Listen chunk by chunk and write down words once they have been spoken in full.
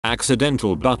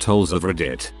Accidental buttholes of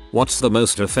Reddit. What's the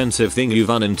most offensive thing you've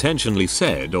unintentionally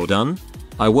said or done?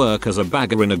 I work as a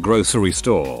bagger in a grocery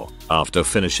store. After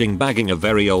finishing bagging a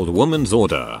very old woman's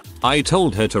order, I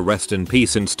told her to rest in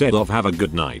peace instead of have a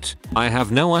good night. I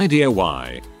have no idea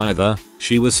why, either.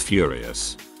 She was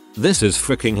furious. This is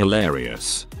freaking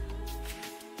hilarious.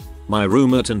 My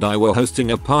roommate and I were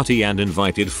hosting a party and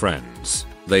invited friends.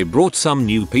 They brought some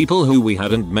new people who we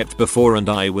hadn't met before and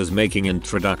I was making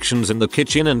introductions in the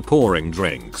kitchen and pouring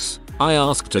drinks. I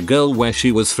asked a girl where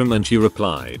she was from and she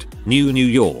replied, New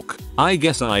York. I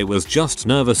guess I was just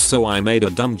nervous so I made a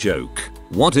dumb joke.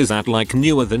 What is that like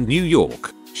newer than New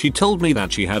York? She told me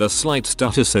that she had a slight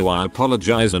stutter so I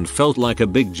apologized and felt like a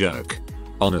big jerk.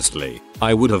 Honestly,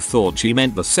 I would have thought she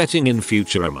meant the setting in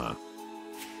Futurama.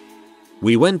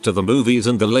 We went to the movies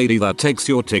and the lady that takes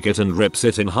your ticket and rips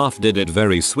it in half did it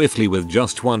very swiftly with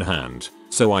just one hand.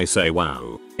 So I say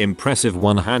wow, impressive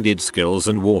one-handed skills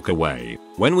and walk away.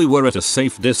 When we were at a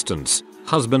safe distance,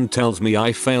 husband tells me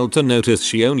I failed to notice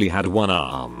she only had one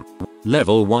arm.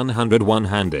 Level 100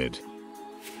 one-handed.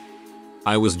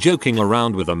 I was joking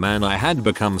around with a man I had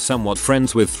become somewhat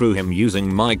friends with through him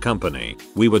using my company.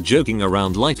 We were joking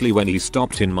around lightly when he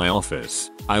stopped in my office.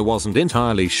 I wasn't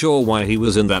entirely sure why he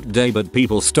was in that day but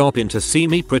people stop in to see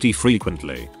me pretty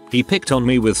frequently. He picked on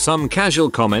me with some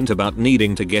casual comment about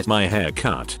needing to get my hair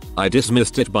cut. I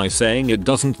dismissed it by saying it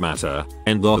doesn't matter.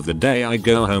 End of the day I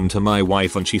go home to my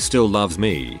wife and she still loves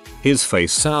me. His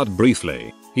face soured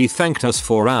briefly. He thanked us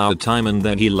for our time and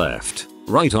then he left.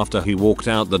 Right after he walked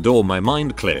out the door my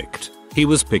mind clicked. He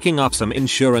was picking up some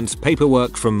insurance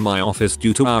paperwork from my office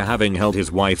due to our having held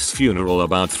his wife's funeral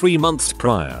about 3 months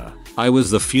prior. I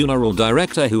was the funeral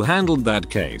director who handled that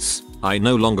case. I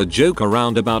no longer joke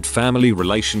around about family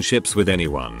relationships with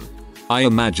anyone. I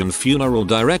imagine funeral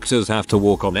directors have to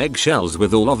walk on eggshells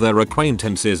with all of their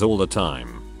acquaintances all the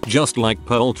time. Just like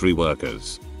poultry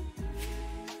workers.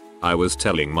 I was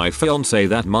telling my fiance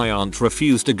that my aunt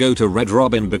refused to go to Red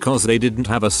Robin because they didn't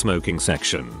have a smoking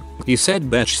section. He said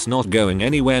Betch's not going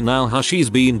anywhere now how she's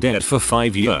been dead for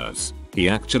 5 years. He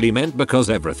actually meant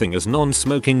because everything is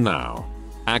non-smoking now.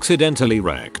 Accidentally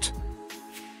wrecked.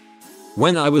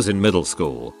 When I was in middle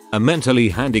school, a mentally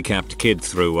handicapped kid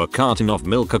threw a carton of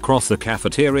milk across the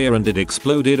cafeteria and it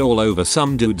exploded all over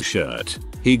some dude's shirt.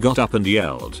 He got up and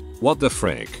yelled, "What the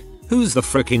frick? Who's the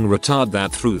fricking retard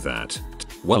that threw that?"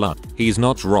 Well, he's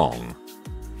not wrong.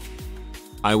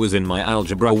 I was in my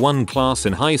Algebra 1 class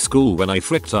in high school when I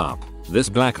fricked up. This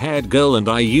black-haired girl and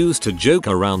I used to joke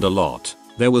around a lot.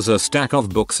 There was a stack of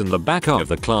books in the back of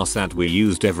the class that we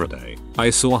used every day.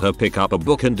 I saw her pick up a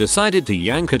book and decided to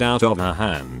yank it out of her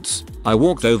hands. I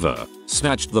walked over,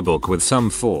 snatched the book with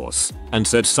some force, and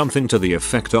said something to the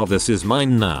effect of "This is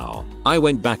mine now." I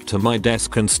went back to my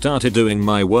desk and started doing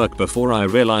my work before I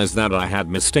realized that I had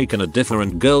mistaken a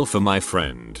different girl for my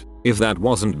friend. If that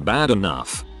wasn't bad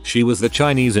enough, she was the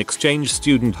Chinese exchange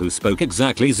student who spoke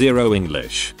exactly zero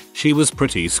English. She was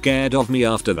pretty scared of me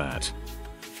after that.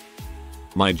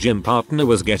 My gym partner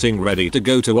was getting ready to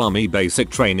go to army basic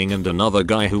training and another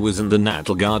guy who was in the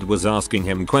Natal Guard was asking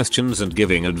him questions and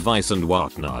giving advice and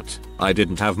whatnot. I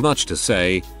didn't have much to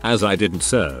say, as I didn't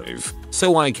serve,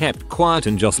 so I kept quiet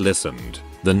and just listened.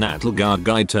 The Natal Guard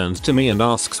guy turns to me and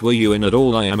asks, "Were you in at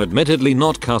all?" I am admittedly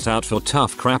not cut out for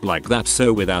tough crap like that,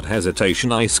 so without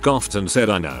hesitation I scoffed and said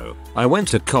I know. I went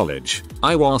to college.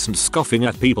 I wasn't scoffing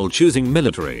at people choosing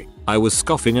military. I was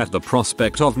scoffing at the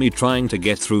prospect of me trying to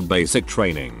get through basic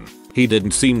training. He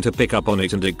didn't seem to pick up on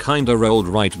it and it kinda rolled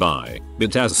right by.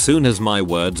 But as soon as my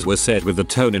words were said with the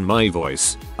tone in my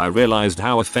voice, I realized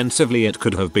how offensively it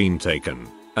could have been taken.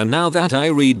 And now that I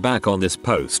read back on this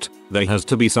post, there has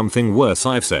to be something worse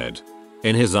I've said.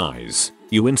 In his eyes,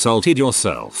 you insulted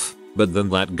yourself. But then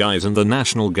that guy's in the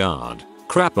National Guard.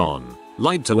 Crap on.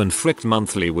 Lied to and fricked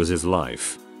monthly was his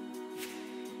life.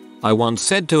 I once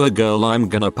said to a girl, "I'm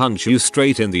gonna punch you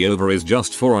straight in the ovaries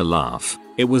just for a laugh."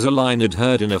 It was a line I'd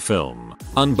heard in a film.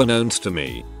 Unbeknownst to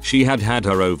me, she had had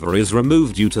her ovaries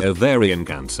removed due to ovarian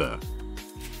cancer.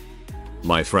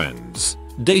 My friends,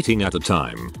 dating at the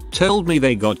time, told me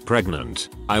they got pregnant.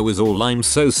 I was all, "I'm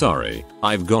so sorry.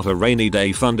 I've got a rainy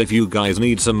day fund if you guys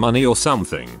need some money or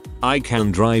something. I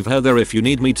can drive her there if you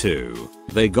need me to."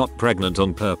 They got pregnant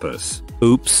on purpose.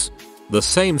 Oops. The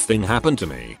same thing happened to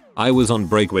me. I was on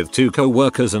break with 2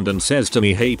 co-workers and Dan says to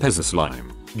me, "Hey Pizza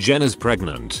Slime, Jen is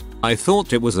pregnant." I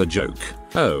thought it was a joke.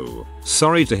 "Oh,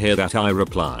 sorry to hear that," I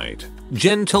replied.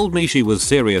 Jen told me she was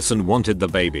serious and wanted the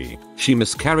baby. She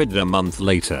miscarried a month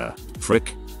later.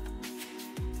 Frick.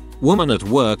 Woman at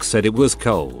work said it was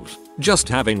cold. Just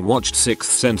having watched Sixth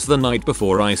Sense the night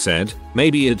before, I said,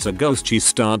 maybe it's a ghost. She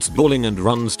starts bawling and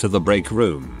runs to the break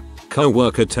room.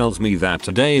 Co-worker tells me that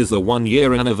today is the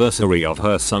 1-year anniversary of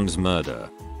her son's murder.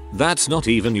 That's not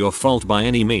even your fault by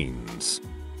any means.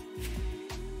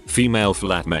 Female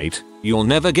flatmate, you'll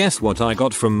never guess what I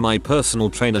got from my personal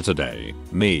trainer today.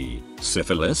 Me.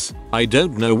 Syphilis? I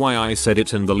don't know why I said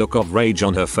it, and the look of rage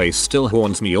on her face still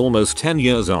haunts me almost 10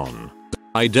 years on.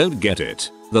 I don't get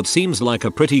it. That seems like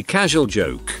a pretty casual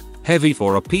joke. Heavy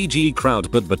for a PG crowd,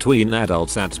 but between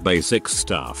adults that's basic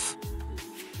stuff.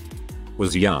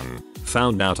 Was young.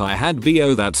 Found out I had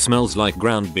BO that smells like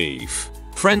ground beef.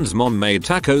 Friend's mom made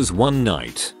tacos one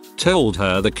night. Told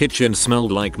her the kitchen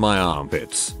smelled like my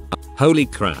armpits. Holy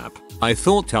crap. I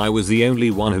thought I was the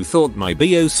only one who thought my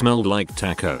BO smelled like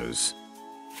tacos.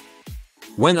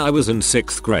 When I was in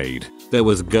 6th grade, there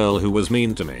was a girl who was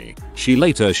mean to me. She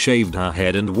later shaved her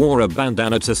head and wore a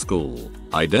bandana to school.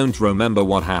 I don't remember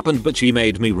what happened, but she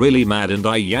made me really mad and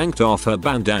I yanked off her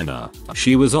bandana.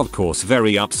 She was of course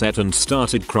very upset and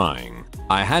started crying.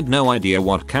 I had no idea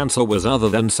what cancer was other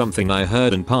than something I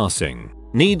heard in passing.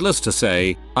 Needless to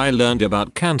say, I learned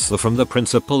about cancer from the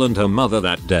principal and her mother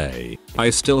that day. I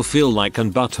still feel like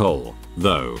an butthole,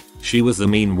 though. She was the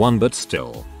mean one, but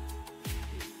still.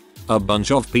 A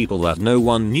bunch of people that no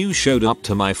one knew showed up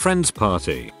to my friend's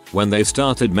party. When they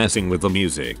started messing with the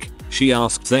music, she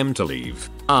asked them to leave.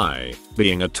 I,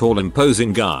 being a tall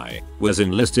imposing guy, was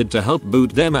enlisted to help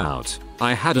boot them out.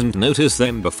 I hadn't noticed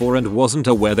them before and wasn't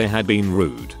aware they had been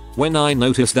rude. When I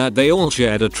noticed that they all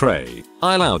shared a tray,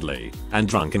 I loudly and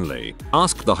drunkenly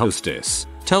asked the hostess,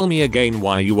 "Tell me again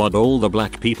why you want all the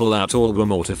black people out." All were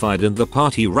mortified and the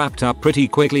party wrapped up pretty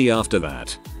quickly after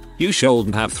that. You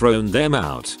shouldn't have thrown them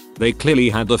out. They clearly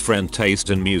had different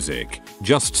taste in music.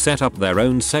 Just set up their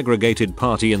own segregated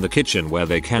party in the kitchen where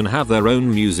they can have their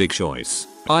own music choice.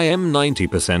 I am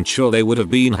 90% sure they would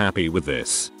have been happy with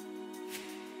this.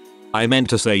 I meant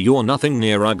to say you're nothing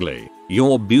near ugly.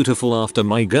 You're beautiful after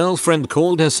my girlfriend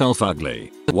called herself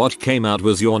ugly. What came out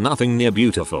was you're nothing near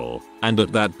beautiful. And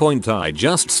at that point I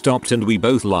just stopped and we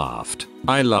both laughed.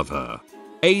 I love her.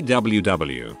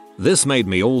 AWW. This made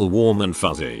me all warm and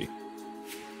fuzzy.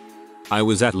 I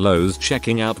was at Lowe's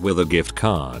checking out with a gift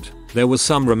card. There was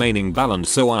some remaining balance,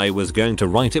 so I was going to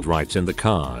write it right in the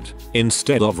card.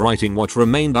 Instead of writing what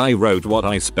remained, I wrote what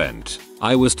I spent.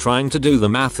 I was trying to do the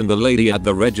math and the lady at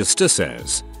the register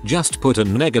says, "Just put a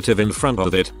negative in front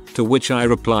of it," to which I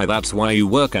reply, "That's why you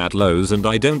work at Lowe's and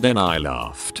I don't." Then I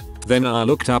laughed. Then I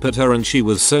looked up at her and she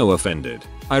was so offended.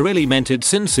 I really meant it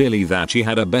sincerely that she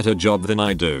had a better job than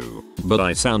I do. But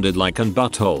I sounded like an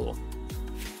butthole.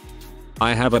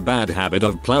 I have a bad habit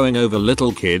of plowing over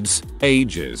little kids,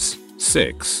 ages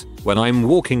 6, when I'm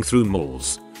walking through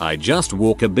malls. I just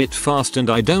walk a bit fast and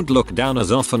I don't look down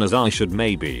as often as I should,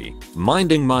 maybe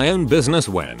minding my own business,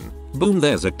 when boom,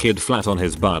 there's a kid flat on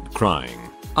his butt crying.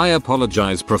 I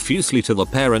apologize profusely to the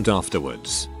parent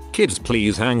afterwards. Kids,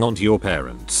 please hang on to your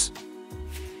parents.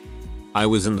 I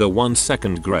was in the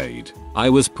 2nd grade. I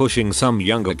was pushing some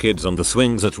younger kids on the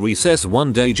swings at recess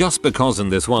one day just because, and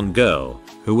this one girl,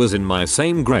 who was in my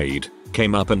same grade,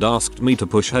 came up and asked me to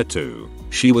push her too.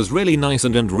 She was really nice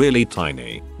and really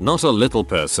tiny. Not a little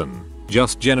person.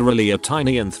 Just generally a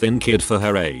tiny and thin kid for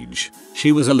her age.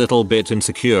 She was a little bit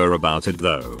insecure about it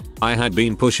though. I had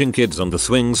been pushing kids on the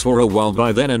swings for a while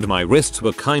by then and my wrists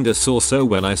were kinda sore, so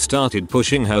when I started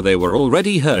pushing her they were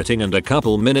already hurting, and a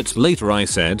couple minutes later I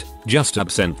said, just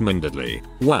absent-mindedly,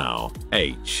 "Wow,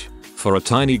 H. For a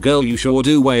tiny girl you sure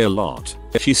do weigh a lot."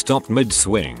 She stopped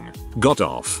mid-swing, got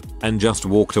off, and just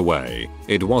walked away.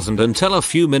 It wasn't until a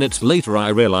few minutes later I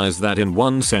realized that in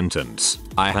one sentence,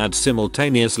 I had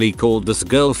simultaneously called this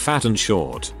girl fat and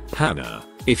short. Hannah,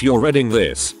 if you're reading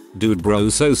this, dude bro,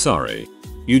 so sorry.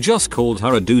 You just called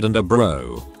her a dude and a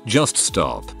bro. Just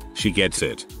stop. She gets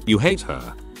it. You hate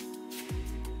her.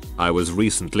 I was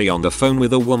recently on the phone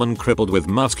with a woman crippled with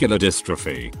muscular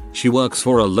dystrophy. She works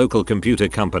for a local computer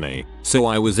company, so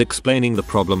I was explaining the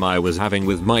problem I was having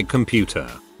with my computer.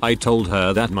 I told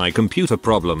her that my computer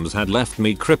problems had left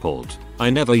me crippled. I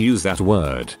never use that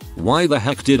word. Why the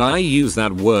heck did I use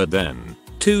that word then?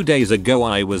 2 days ago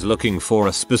I was looking for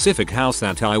a specific house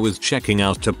that I was checking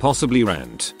out to possibly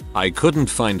rent. I couldn't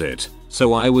find it,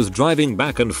 so I was driving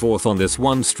back and forth on this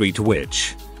one street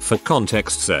which, for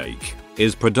context's sake,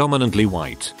 is predominantly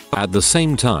white. At the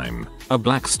same time, a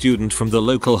black student from the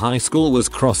local high school was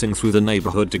crossing through the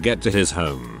neighborhood to get to his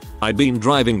home. I'd been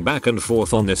driving back and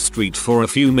forth on this street for a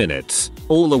few minutes,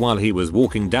 all the while he was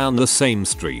walking down the same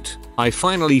street. I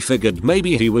finally figured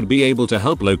maybe he would be able to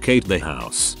help locate the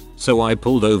house. So I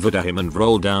pulled over to him and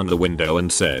rolled down the window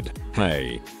and said,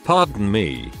 "Hey, pardon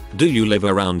me, do you live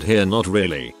around here?" "Not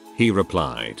really," he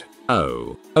replied.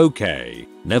 "Oh, okay,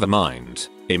 never mind."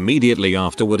 Immediately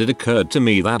afterward it occurred to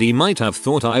me that he might have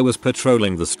thought I was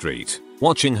patrolling the street,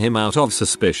 watching him out of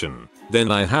suspicion.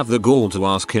 Then I have the gall to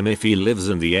ask him if he lives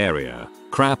in the area.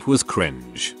 Crap was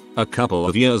cringe. A couple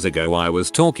of years ago I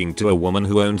was talking to a woman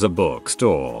who owns a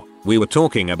bookstore. We were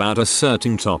talking about a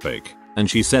certain topic, and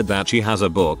she said that she has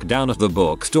a book down at the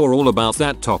bookstore all about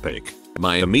that topic.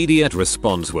 My immediate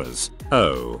response was,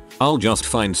 "Oh, I'll just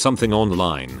find something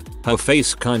online." Her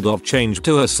face kind of changed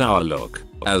to a sour look.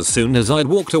 As soon as I'd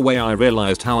walked away I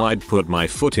realized how I'd put my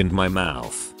foot in my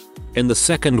mouth. In the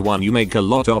second one you make a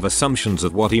lot of assumptions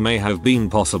of what he may have been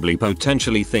possibly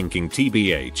potentially thinking,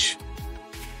 tbh.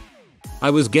 I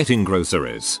was getting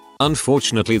groceries.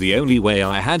 Unfortunately the only way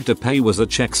I had to pay was a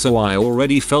check, so I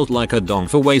already felt like a dong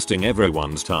for wasting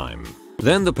everyone's time.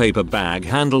 Then the paper bag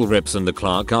handle rips and the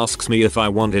clerk asks me if I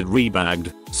want it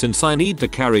rebagged. Since I need to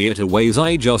carry it away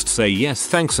I just say yes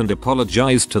thanks and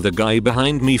apologize to the guy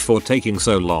behind me for taking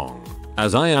so long.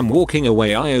 As I am walking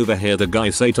away I overhear the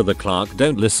guy say to the clerk,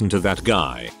 "Don't listen to that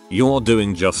guy, you're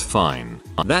doing just fine."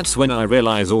 That's when I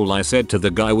realize all I said to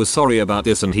the guy was sorry about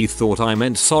this and he thought I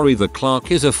meant sorry the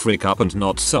clerk is a freak up and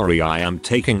not sorry I am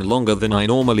taking longer than I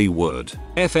normally would.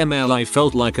 FML, I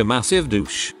felt like a massive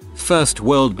douche. First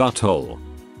world butthole.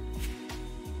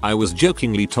 I was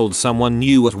jokingly told someone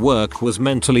new at work was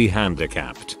mentally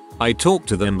handicapped. I talked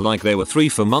to them like they were 3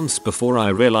 for months before I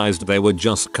realized they were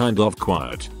just kind of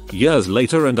quiet. Years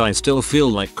later and I still feel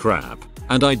like crap.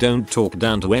 And I don't talk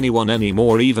down to anyone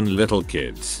anymore, even little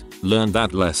kids. Learned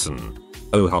that lesson.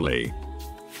 Oh Holly.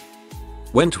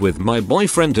 Went with my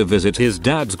boyfriend to visit his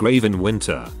dad's grave in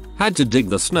winter. Had to dig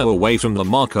the snow away from the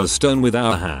marker stone with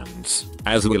our hands.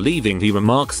 As we're leaving he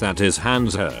remarks that his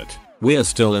hands hurt. We're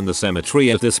still in the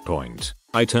cemetery at this point.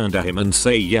 I turn to him and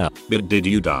say, "Yeah, but did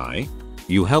you die?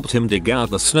 You helped him dig out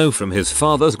the snow from his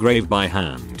father's grave by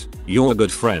hand. You're a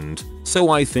good friend, so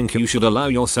I think you should allow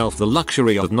yourself the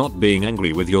luxury of not being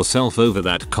angry with yourself over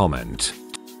that comment."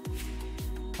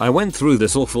 I went through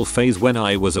this awful phase when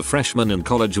I was a freshman in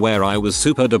college where I was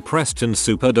super depressed and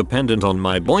super dependent on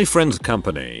my boyfriend's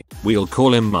company, we'll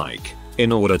call him Mike,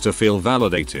 in order to feel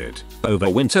validated. Over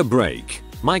winter break,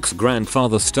 Mike's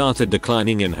grandfather started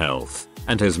declining in health,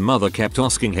 and his mother kept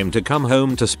asking him to come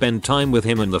home to spend time with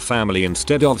him and the family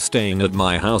instead of staying at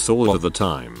my house all of the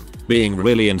time. Being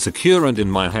really insecure and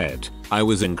in my head, I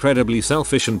was incredibly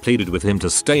selfish and pleaded with him to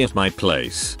stay at my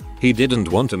place. He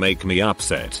didn't want to make me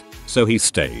upset, so he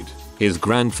stayed. His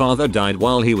grandfather died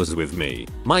while he was with me.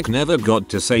 Mike never got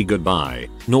to say goodbye,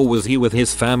 nor was he with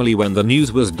his family when the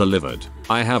news was delivered.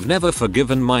 I have never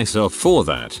forgiven myself for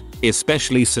that,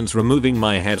 especially since removing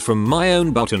my head from my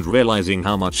own butt and realizing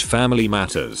how much family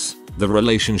matters. The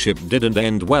relationship didn't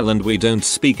end well and we don't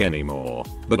speak anymore,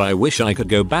 but I wish I could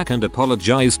go back and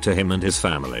apologize to him and his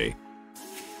family.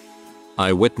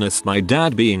 I witnessed my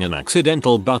dad being an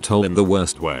accidental butthole in the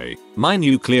worst way. My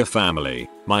nuclear family,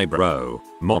 my bro,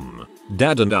 mom,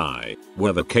 dad and I,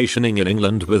 were vacationing in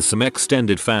England with some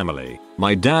extended family,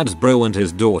 my dad's bro and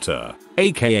his daughter,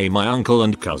 aka my uncle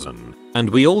and cousin, and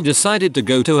we all decided to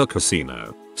go to a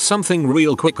casino. Something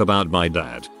real quick about my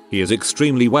dad, he is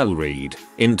extremely well read,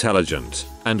 intelligent,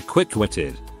 and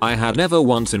quick-witted. I had never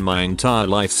once in my entire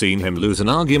life seen him lose an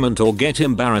argument or get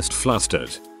embarrassed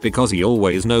flustered, because he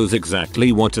always knows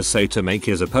exactly what to say to make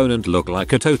his opponent look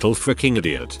like a total freaking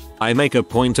idiot. I make a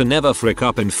point to never frick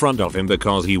up in front of him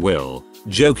because he will,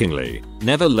 jokingly,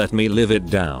 never let me live it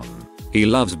down. He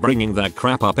loves bringing that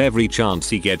crap up every chance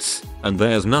he gets, and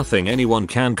there's nothing anyone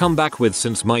can come back with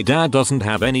since my dad doesn't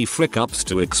have any frick ups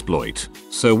to exploit.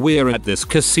 So we're at this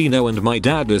casino and my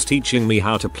dad is teaching me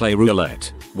how to play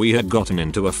roulette. We had gotten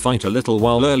into a fight a little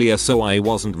while earlier so I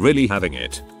wasn't really having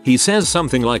it. He says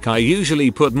something like, "I usually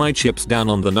put my chips down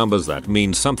on the numbers that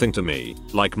mean something to me,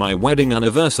 like my wedding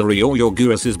anniversary or your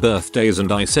Gurus's birthdays,"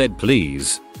 and I said,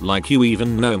 "Please, like you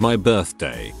even know my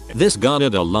birthday." This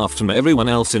garnered a laugh from everyone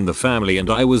else in the family and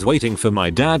I was waiting for my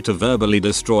dad to verbally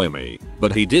destroy me,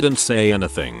 but he didn't say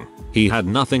anything. He had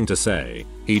nothing to say.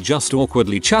 He just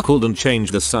awkwardly chuckled and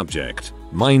changed the subject.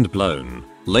 Mind blown.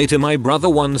 Later my brother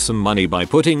won some money by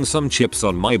putting some chips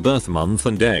on my birth month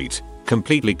and date,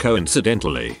 completely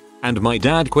coincidentally, and my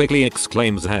dad quickly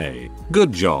exclaims, "Hey,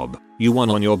 good job, you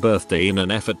won on your birthday," in an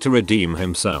effort to redeem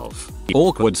himself.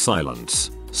 Awkward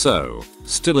silence. So,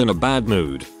 still in a bad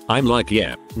mood, I'm like,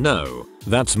 "Yeah, no,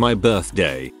 that's my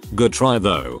birthday, good try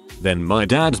though." Then my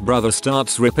dad's brother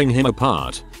starts ripping him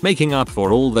apart, making up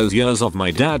for all those years of my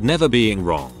dad never being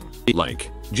wrong. Like,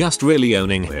 Just really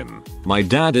owning him. My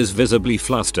dad is visibly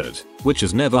flustered, which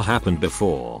has never happened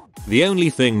before. The only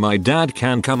thing my dad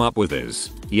can come up with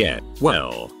is, yeah,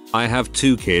 well, I have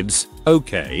 2 kids,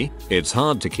 okay, it's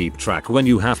hard to keep track when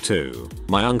you have to.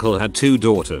 My uncle had 2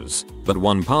 daughters, but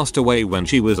one passed away when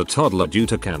she was a toddler due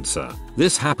to cancer.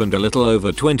 This happened a little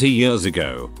over 20 years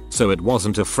ago, so it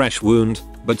wasn't a fresh wound,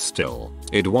 but still,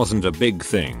 it wasn't a big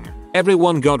thing.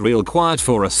 Everyone got real quiet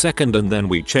for a second and then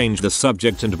we changed the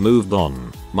subject and moved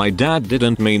on. My dad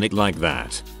didn't mean it like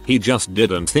that. He just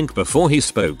didn't think before he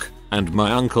spoke, and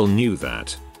my uncle knew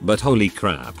that. But holy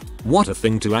crap, what a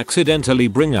thing to accidentally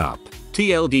bring up.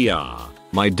 TLDR.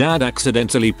 My dad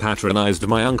accidentally patronized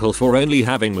my uncle for only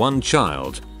having 1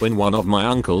 child, when one of my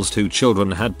uncle's 2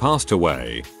 children had passed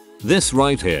away. This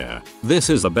right here, this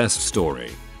is the best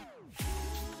story.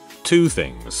 2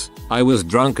 things. I was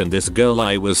drunk and this girl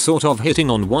I was sort of hitting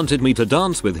on wanted me to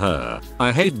dance with her.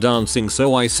 I hate dancing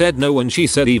so I said no and she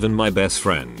said even my best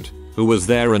friend, who was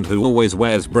there and who always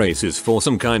wears braces for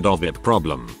some kind of hip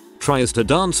problem, tries to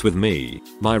dance with me.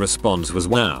 My response was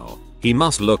wow, he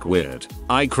must look weird.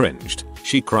 I cringed.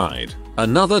 She cried.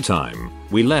 Another time,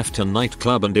 we left a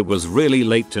nightclub and it was really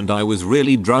late and I was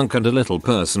really drunk and a little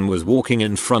person was walking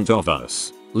in front of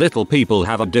us. Little people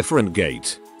have a different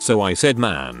gait. So I said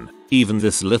man, even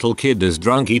this little kid is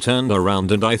drunk. He turned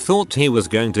around and I thought he was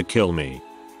going to kill me.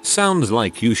 Sounds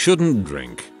like you shouldn't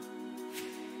drink.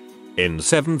 In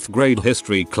 7th grade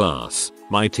history class,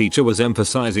 my teacher was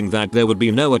emphasizing that there would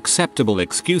be no acceptable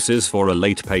excuses for a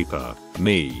late paper.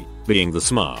 Me, being the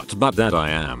smart butt that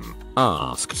I am,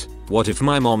 asked, what if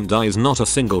my mom dies? Not a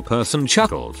single person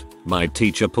chuckled. My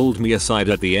teacher pulled me aside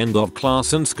at the end of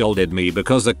class and scolded me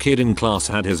because a kid in class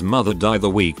had his mother die the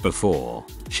week before.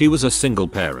 She was a single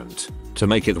parent. To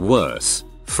make it worse,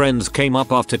 friends came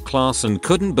up after class and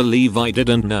couldn't believe I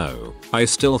didn't know. I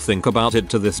still think about it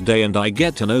to this day and I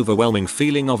get an overwhelming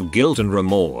feeling of guilt and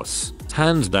remorse.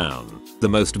 Hands down, the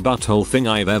most butthole thing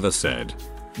I've ever said.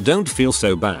 Don't feel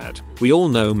so bad. We all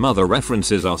know mother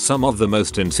references are some of the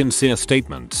most insincere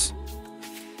statements.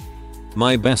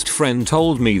 My best friend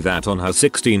told me that on her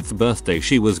 16th birthday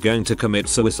she was going to commit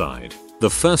suicide. The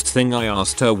first thing I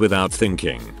asked her without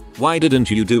thinking, why didn't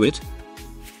you do it?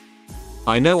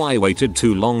 I know I waited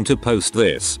too long to post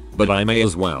this, but I may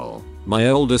as well. My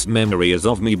oldest memory is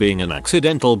of me being an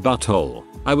accidental butthole.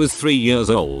 I was 3 years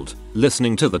old,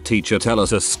 listening to the teacher tell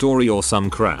us a story or some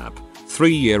crap.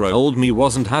 3-year-old me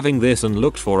wasn't having this and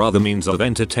looked for other means of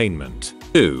entertainment.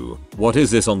 Ooh, what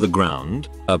is this on the ground?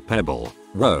 A pebble.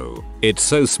 Whoa, it's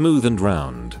so smooth and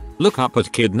round. Look up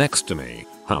at kid next to me.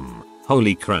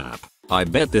 Holy crap. I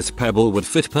bet this pebble would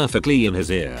fit perfectly in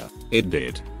his ear. It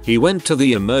did. He went to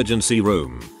the emergency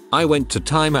room. I went to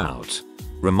timeout.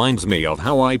 Reminds me of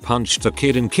how I punched a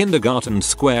kid in kindergarten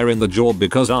square in the jaw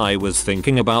because I was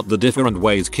thinking about the different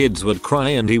ways kids would cry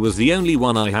and he was the only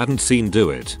one I hadn't seen do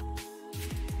it.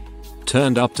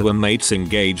 Turned up to a mate's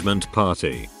engagement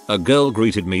party. A girl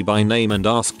greeted me by name and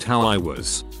asked how I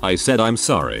was. I said I'm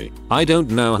sorry, I don't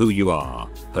know who you are.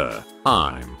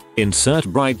 I'm. Insert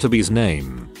bride to be's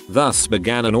name. Thus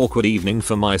began an awkward evening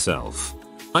for myself.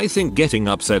 I think getting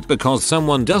upset because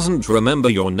someone doesn't remember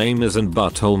your name isn't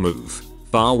butthole move.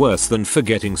 Far worse than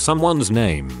forgetting someone's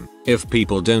name. If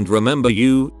people don't remember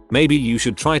you, maybe you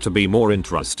should try to be more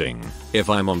interesting. If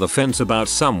I'm on the fence about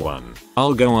someone,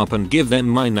 I'll go up and give them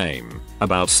my name.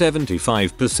 About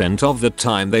 75% of the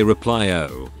time they reply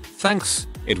oh, thanks,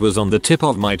 it was on the tip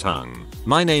of my tongue.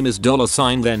 My name is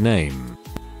 $their name.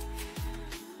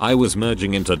 I was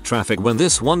merging into traffic when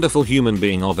this wonderful human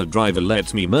being of a driver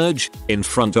lets me merge in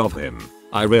front of him.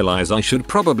 I realize I should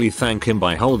probably thank him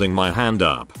by holding my hand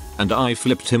up, and I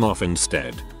flipped him off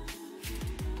instead.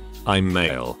 I'm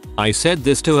male. I said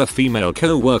this to a female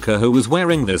co-worker who was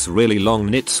wearing this really long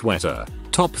knit sweater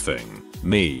top thing.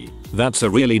 Me. That's a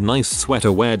really nice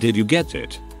sweater. Where did you get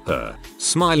it? Her.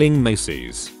 Smiling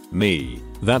Macy's. Me.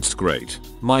 That's great.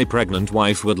 My pregnant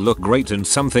wife would look great in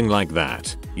something like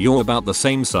that. You're about the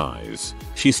same size.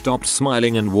 She stopped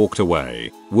smiling and walked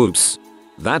away. Whoops.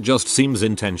 That just seems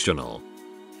intentional.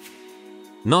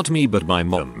 Not me but my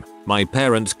mom. My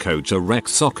parents coach a rec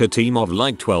soccer team of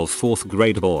like 12 4th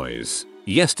grade boys.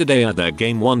 Yesterday at their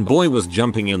game one boy was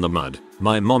jumping in the mud.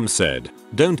 My mom said,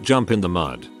 don't jump in the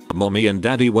mud. Mommy and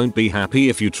daddy won't be happy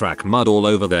if you track mud all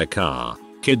over their car.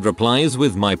 Kid replies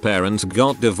with my parents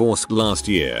got divorced last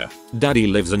year. Daddy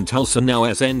lives in Tulsa now.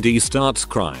 SND starts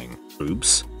crying.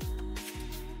 Oops.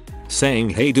 Saying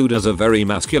hey dude as a very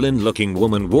masculine looking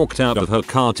woman walked out of her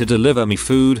car to deliver me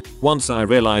food. Once I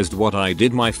realized what I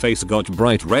did my face got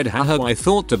bright red. Haha, I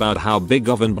thought about how big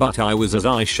of an butt I was as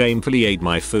I shamefully ate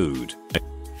my food.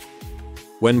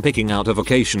 When picking out a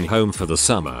vacation home for the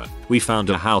summer, we found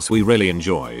a house we really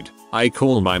enjoyed. I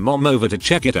call my mom over to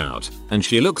check it out, and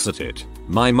she looks at it.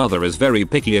 My mother is very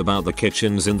picky about the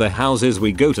kitchens in the houses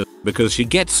we go to because she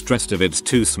gets stressed if it's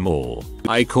too small.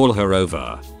 I call her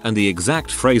over, and the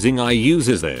exact phrasing I use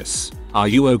is this: "Are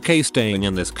you okay staying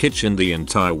in this kitchen the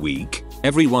entire week?"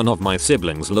 Every one of my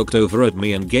siblings looked over at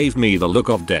me and gave me the look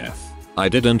of death. I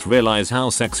didn't realize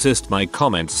how sexist my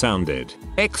comments sounded.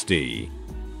 XD.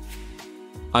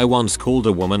 I once called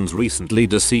a woman's recently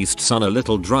deceased son a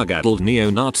little drug-addled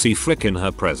neo-Nazi frick in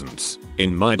her presence.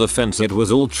 In my defense, it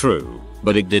was all true,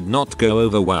 but it did not go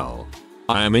over well.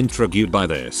 I am intrigued by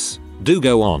this. Do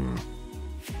go on.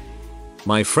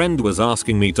 My friend was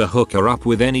asking me to hook her up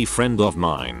with any friend of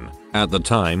mine. At the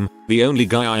time, the only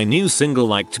guy I knew single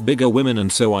liked bigger women,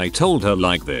 and so I told her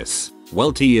like this: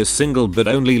 "Well, T is single but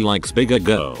only likes bigger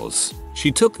girls." She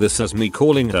took this as me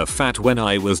calling her fat when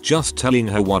I was just telling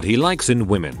her what he likes in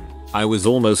women. I was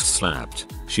almost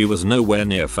slapped. She was nowhere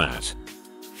near fat.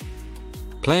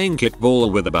 Playing kickball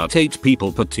with about 8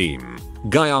 people per team.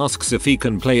 Guy asks if he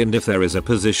can play and if there is a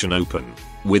position open.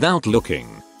 Without looking,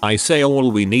 I say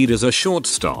all we need is a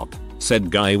shortstop.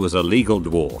 Said guy was a legal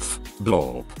dwarf.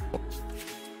 Blorp.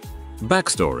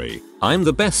 Backstory: I'm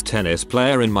the best tennis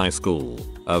player in my school.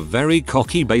 A very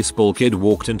cocky baseball kid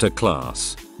walked into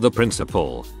class. The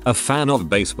principal, a fan of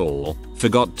baseball,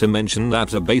 forgot to mention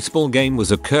that a baseball game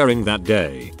was occurring that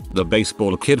day. The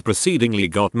baseball kid proceedingly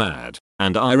got mad,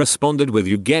 and I responded with,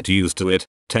 "You get used to it,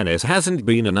 tennis hasn't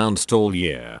been announced all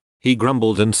year." He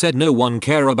grumbled and said no one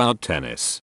care about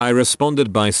tennis. I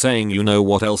responded by saying, "You know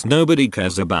what else nobody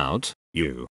cares about?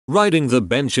 You. Riding the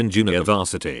bench in junior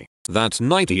varsity." That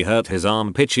night he hurt his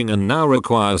arm pitching and now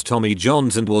requires Tommy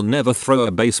Johns and will never throw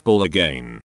a baseball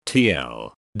again.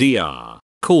 TL. DR.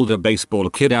 Called a baseball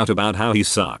kid out about how he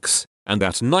sucks, and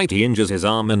that night he injures his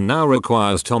arm and now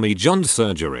requires Tommy John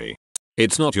surgery.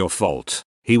 It's not your fault.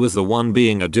 He was the one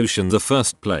being a douche in the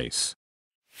first place.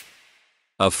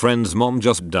 A friend's mom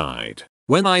just died.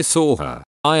 When I saw her,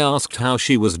 I asked how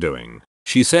she was doing.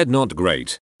 She said not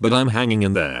great, but I'm hanging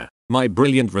in there. My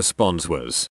brilliant response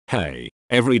was, "Hey,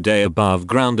 every day above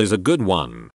ground is a good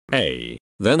one, hey."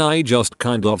 Then I just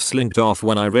kind of slinked off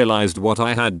when I realized what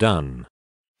I had done.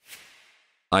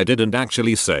 I didn't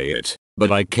actually say it, but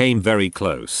I came very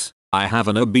close. I have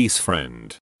an obese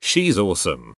friend. She's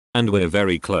awesome, and we're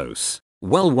very close.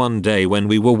 Well, one day when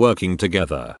we were working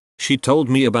together, she told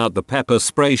me about the pepper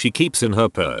spray she keeps in her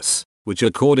purse, which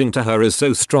according to her is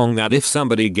so strong that if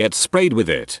somebody gets sprayed with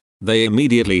it, they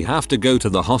immediately have to go to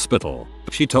the hospital.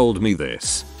 She told me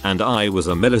this, and I was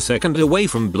a millisecond away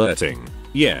from blurting,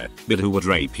 "Yeah, but who would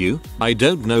rape you?" I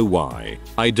don't know why.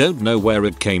 I don't know where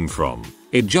it came from.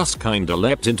 It just kinda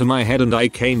leapt into my head and I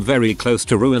came very close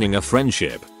to ruining a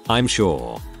friendship, I'm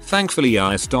sure. Thankfully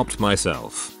I stopped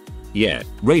myself. Yeah,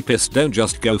 rapists don't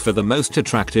just go for the most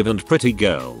attractive and pretty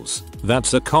girls.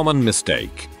 That's a common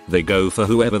mistake. They go for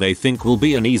whoever they think will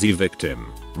be an easy victim.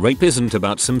 Rape isn't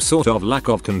about some sort of lack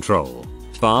of control.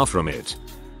 Far from it.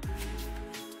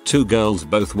 2 girls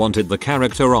both wanted the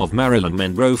character of Marilyn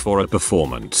Monroe for a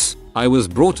performance. I was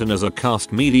brought in as a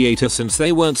cast mediator since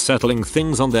they weren't settling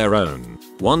things on their own.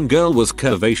 One girl was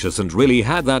curvaceous and really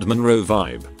had that Monroe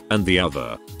vibe, and the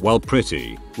other, while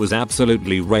pretty, was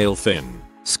absolutely rail thin,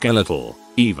 skeletal,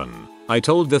 even. I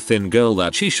told the thin girl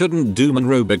that she shouldn't do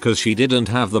Monroe because she didn't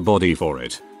have the body for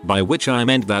it, by which I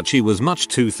meant that she was much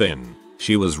too thin.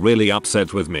 She was really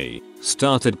upset with me,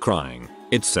 started crying,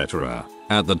 etc.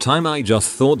 At the time I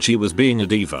just thought she was being a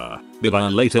diva, but I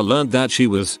later learned that she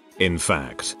was, in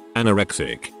fact,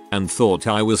 anorexic, and thought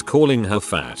I was calling her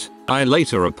fat. I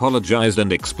later apologized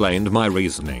and explained my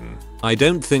reasoning. I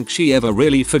don't think she ever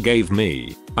really forgave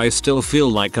me. I still feel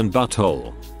like an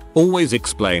butthole. Always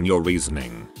explain your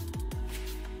reasoning.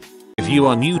 If you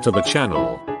are new to the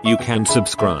channel, you can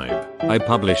subscribe. I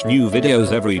publish new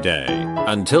videos every day.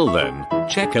 Until then,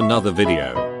 check another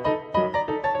video.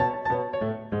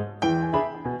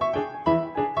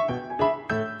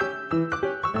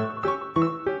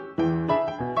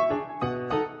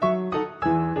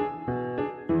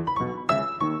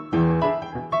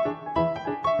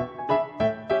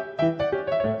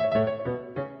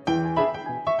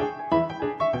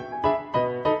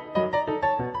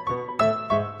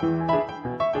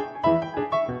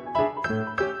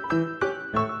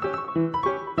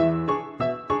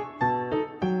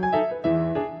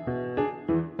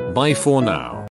 Bye for now.